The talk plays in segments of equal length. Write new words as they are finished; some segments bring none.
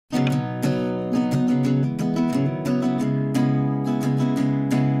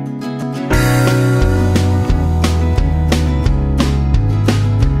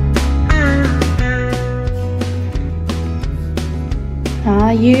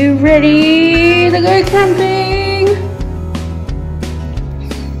you ready to go camping?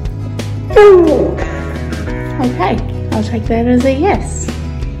 Ooh. Okay, I'll take that as a yes.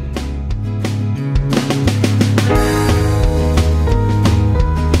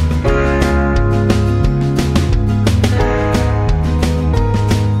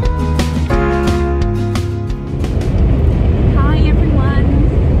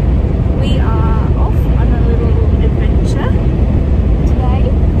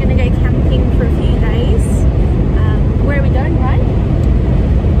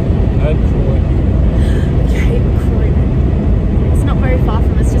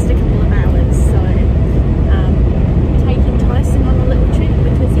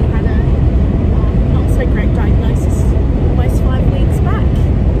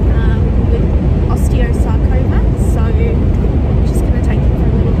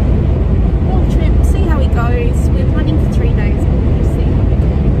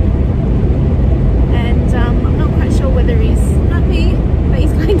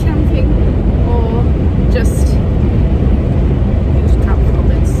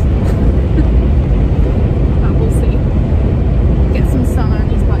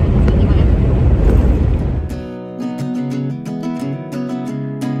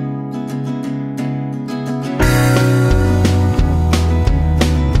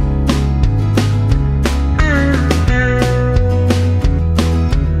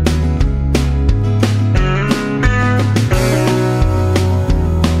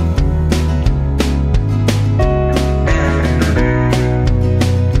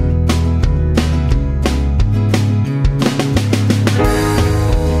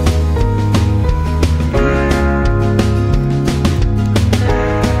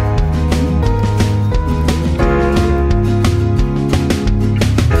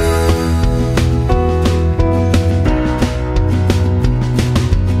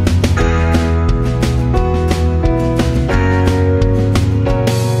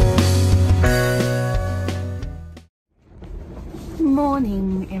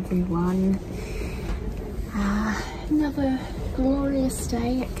 Morning everyone. Another glorious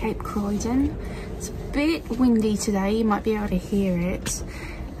day at Cape Keraudren. It's a bit windy today, you might be able to hear it,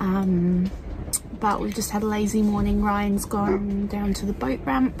 but we've just had a lazy morning. Ryan's gone down to the boat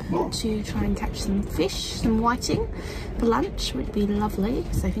ramp to try and catch some fish, some whiting for lunch, which would be lovely,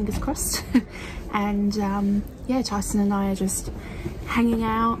 so fingers crossed. And yeah, Tyson and I are just hanging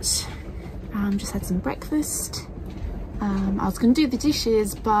out, just had some breakfast. I was going to do the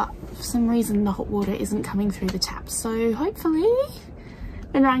dishes, but for some reason the hot water isn't coming through the tap, so hopefully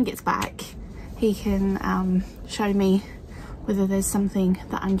when Ryan gets back he can show me whether there's something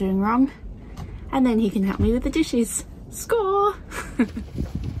that I'm doing wrong, and then he can help me with the dishes. Score!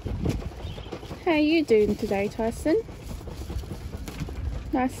 How are you doing today, Tyson?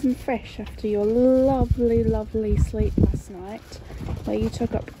 Nice and fresh after your lovely sleep last night, where you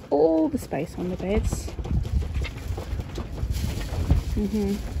took up all the space on the beds.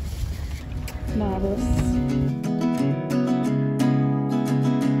 Marvellous.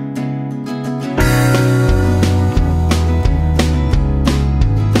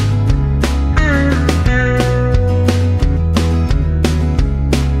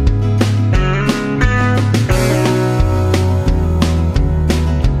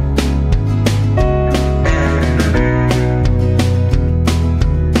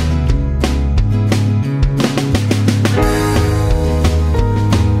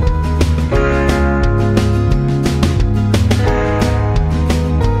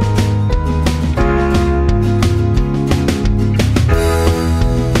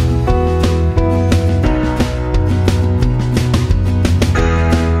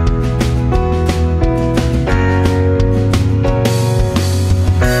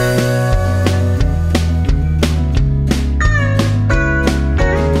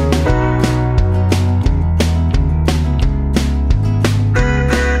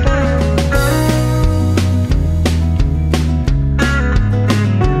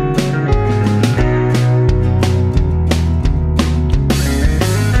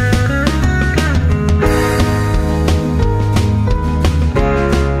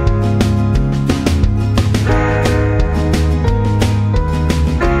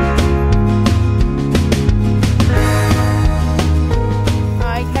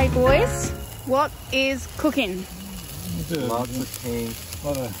 What is cooking? Lots of things. A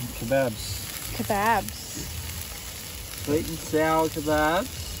lot of kebabs. Kebabs. Sweet and sour kebabs.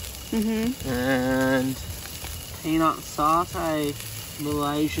 And peanut satay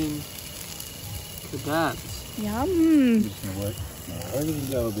Malaysian kebabs. Yum. It's gonna work. I reckon we can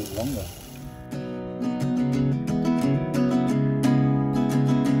go a bit longer.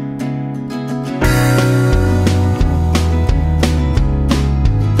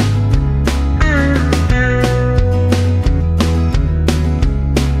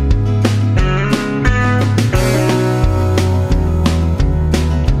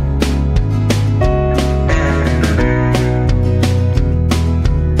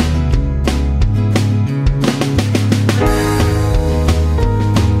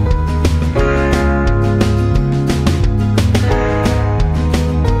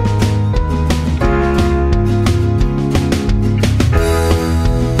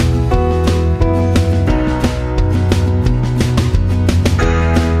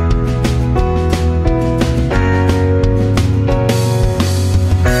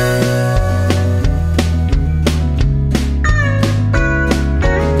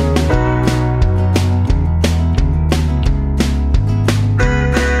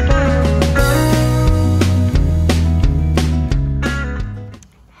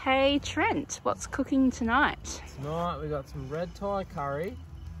 Hey Trent, what's cooking tonight? Tonight we got some red Thai curry,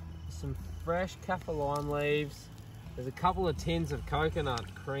 some fresh kaffir lime leaves. There's a couple of tins of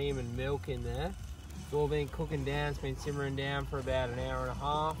coconut cream and milk in there. It's all been cooking down, it's been simmering down for about an hour and a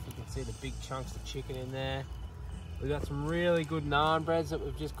half. You can see the big chunks of chicken in there. We've got some really good naan breads that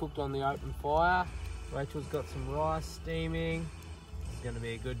we've just cooked on the open fire. Rachel's got some rice steaming. It's going to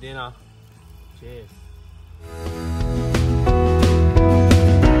be a good dinner. Cheers.